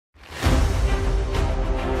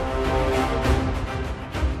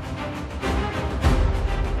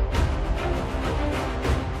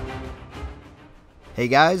Hey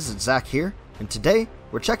guys, it's Zach here, and today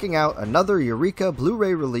we're checking out another Eureka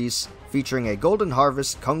Blu-ray release featuring a Golden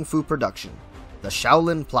Harvest Kung Fu production, the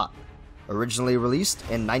Shaolin Plot. Originally released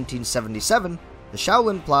in 1977, the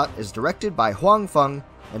Shaolin Plot is directed by Huang Feng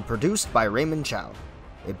and produced by Raymond Chow.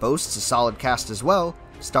 It boasts a solid cast as well,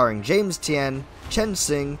 starring James Tien, Chen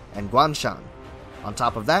Hsing, and Guan Shan. On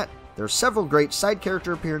top of that, there are several great side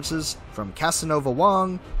character appearances from Cassanova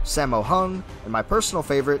Wong, Sammo Hung, and my personal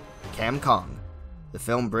favorite, Kam Kong. The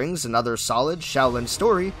film brings another solid Shaolin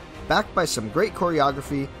story, backed by some great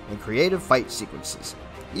choreography and creative fight sequences,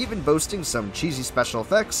 even boasting some cheesy special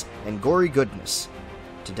effects and gory goodness.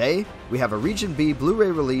 Today, we have a Region B Blu-ray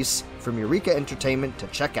release from Eureka Entertainment to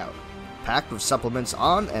check out, packed with supplements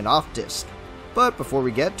on and off disc. But before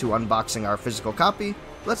we get to unboxing our physical copy,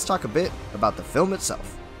 let's talk a bit about the film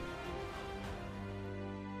itself.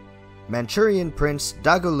 Manchurian Prince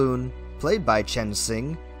Dagalun, played by Chen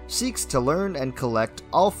Hsing, seeks to learn and collect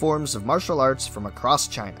all forms of martial arts from across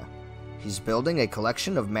China. He's building a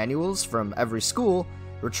collection of manuals from every school,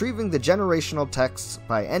 retrieving the generational texts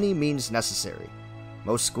by any means necessary.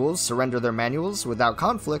 Most schools surrender their manuals without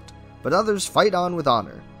conflict, but others fight on with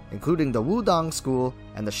honor, including the Wudang School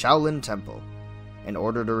and the Shaolin Temple. In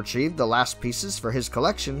order to retrieve the last pieces for his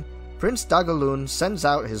collection, Prince Dagalun sends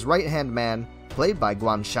out his right-hand man, played by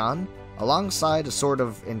Guan Shan, alongside a sort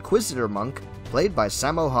of inquisitor monk, played by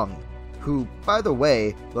Sammo Hung, who, by the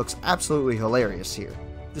way, looks absolutely hilarious here,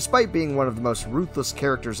 despite being one of the most ruthless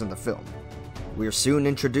characters in the film. We are soon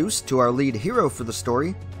introduced to our lead hero for the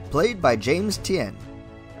story, played by James Tien.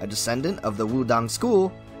 A descendant of the Wudang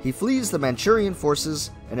School, he flees the Manchurian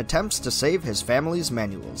forces and attempts to save his family's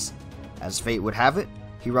manuals. As fate would have it,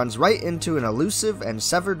 he runs right into an elusive and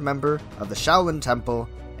severed member of the Shaolin Temple,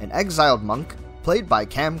 an exiled monk, played by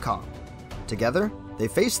Kam Kong. Together, they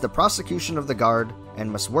face the prosecution of the guard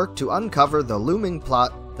and must work to uncover the looming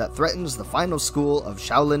plot that threatens the final school of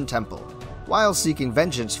Shaolin Temple, while seeking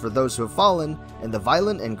vengeance for those who have fallen in the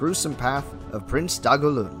violent and gruesome path of Prince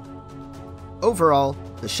Dagalun. Overall,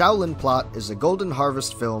 the Shaolin Plot is a Golden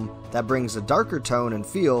Harvest film that brings a darker tone and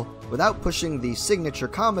feel without pushing the signature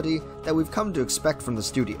comedy that we've come to expect from the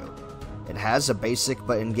studio. It has a basic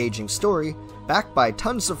but engaging story, backed by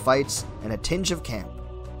tons of fights and a tinge of camp.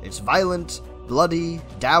 It's violent, bloody,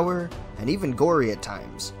 dour, and even gory at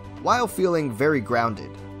times, while feeling very grounded,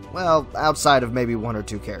 well, outside of maybe one or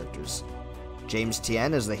two characters. James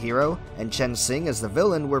Tien as the hero and Chen Hsing as the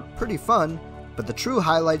villain were pretty fun, but the true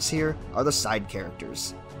highlights here are the side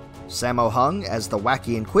characters. Sammo Hung as the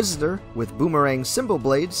wacky inquisitor with boomerang cymbal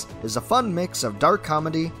blades is a fun mix of dark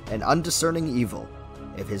comedy and undiscerning evil.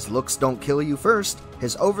 If his looks don't kill you first,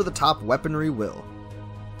 his over-the-top weaponry will.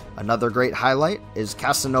 Another great highlight is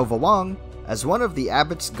Cassanova Wong as one of the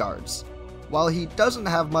abbot's guards. While he doesn't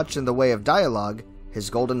have much in the way of dialogue, his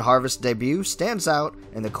Golden Harvest debut stands out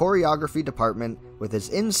in the choreography department with his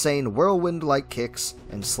insane whirlwind-like kicks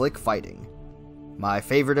and slick fighting. My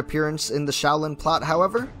favorite appearance in the Shaolin Plot,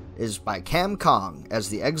 however, is by Kam Kong as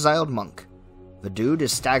the exiled monk. The dude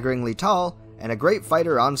is staggeringly tall and a great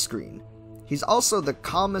fighter on screen. He's also the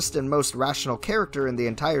calmest and most rational character in the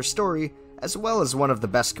entire story, as well as one of the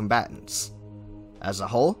best combatants. As a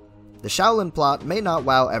whole, the Shaolin Plot may not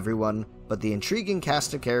wow everyone, but the intriguing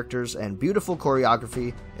cast of characters and beautiful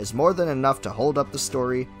choreography is more than enough to hold up the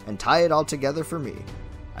story and tie it all together for me.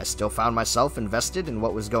 I still found myself invested in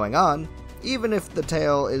what was going on, even if the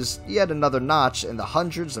tale is yet another notch in the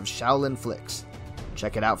hundreds of Shaolin flicks.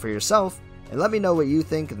 Check it out for yourself, and let me know what you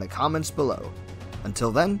think in the comments below.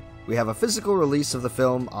 Until then, we have a physical release of the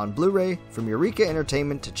film on Blu-ray from Eureka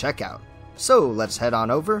Entertainment to check out. So let's head on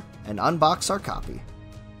over and unbox our copy.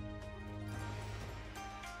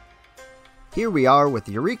 Here we are with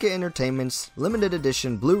Eureka Entertainment's limited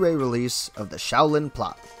edition Blu-ray release of the Shaolin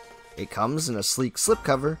Plot. It comes in a sleek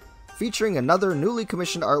slipcover, featuring another newly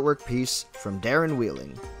commissioned artwork piece from Darren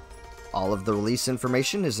Wheeling. All of the release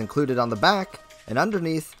information is included on the back, and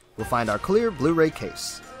underneath we'll find our clear Blu-ray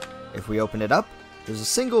case. If we open it up, there's a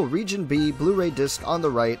single Region B Blu-ray disc on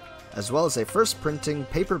the right, as well as a first printing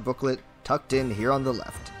paper booklet tucked in here on the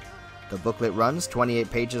left. The booklet runs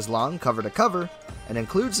 28 pages long cover to cover, and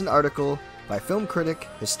includes an article by film critic,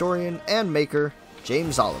 historian, and maker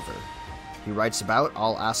James Oliver. He writes about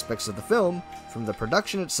all aspects of the film, from the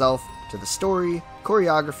production itself to the story,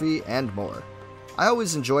 choreography, and more. I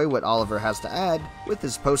always enjoy what Oliver has to add with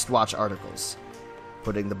his post-watch articles.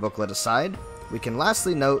 Putting the booklet aside, we can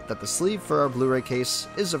lastly note that the sleeve for our Blu-ray case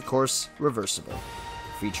is of course reversible,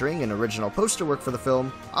 featuring an original poster work for the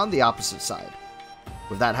film on the opposite side.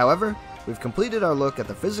 With that, however, we've completed our look at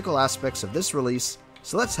the physical aspects of this release,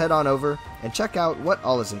 so let's head on over and check out what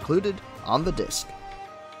all is included on the disc.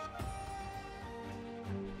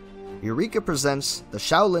 Eureka presents the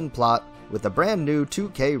Shaolin Plot with a brand new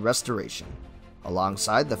 2K restoration.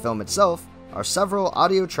 Alongside the film itself are several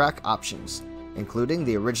audio track options, including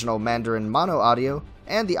the original Mandarin mono audio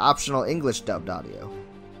and the optional English dubbed audio.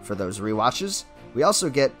 For those rewatches, we also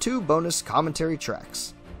get 2 bonus commentary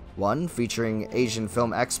tracks, one featuring Asian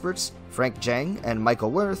film experts Frank Zhang and Michael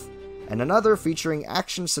Worth, and another featuring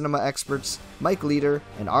action cinema experts Mike Leader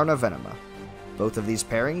and Arna Venema. Both of these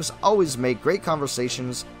pairings always make great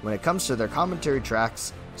conversations when it comes to their commentary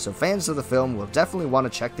tracks, so fans of the film will definitely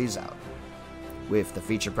want to check these out. With the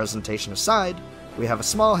feature presentation aside, we have a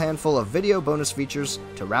small handful of video bonus features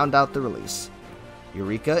to round out the release.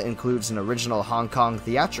 Eureka includes an original Hong Kong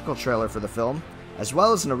theatrical trailer for the film, as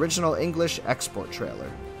well as an original English export trailer.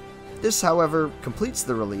 This, however, completes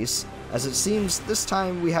the release, as it seems this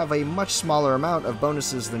time we have a much smaller amount of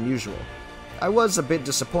bonuses than usual. I was a bit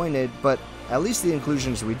disappointed, but at least the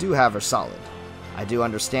inclusions we do have are solid. I do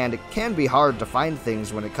understand it can be hard to find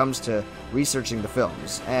things when it comes to researching the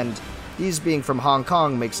films, and these being from Hong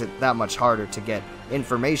Kong makes it that much harder to get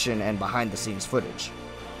information and behind-the-scenes footage.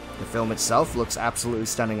 The film itself looks absolutely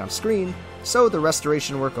stunning on screen, so the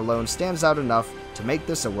restoration work alone stands out enough to make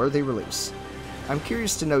this a worthy release. I'm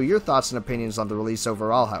curious to know your thoughts and opinions on the release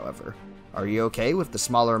overall, however. Are you okay with the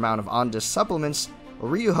smaller amount of on-disc supplements, or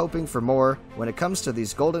were you hoping for more when it comes to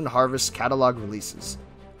these Golden Harvest catalog releases?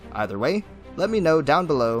 Either way, let me know down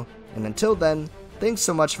below, and until then, thanks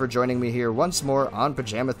so much for joining me here once more on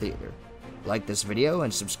Pajama Theater. Like this video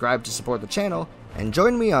and subscribe to support the channel, and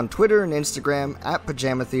join me on Twitter and Instagram at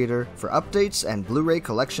Pajama Theater for updates and Blu-ray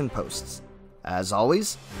collection posts. As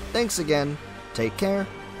always, thanks again, take care,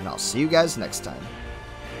 and I'll see you guys next time.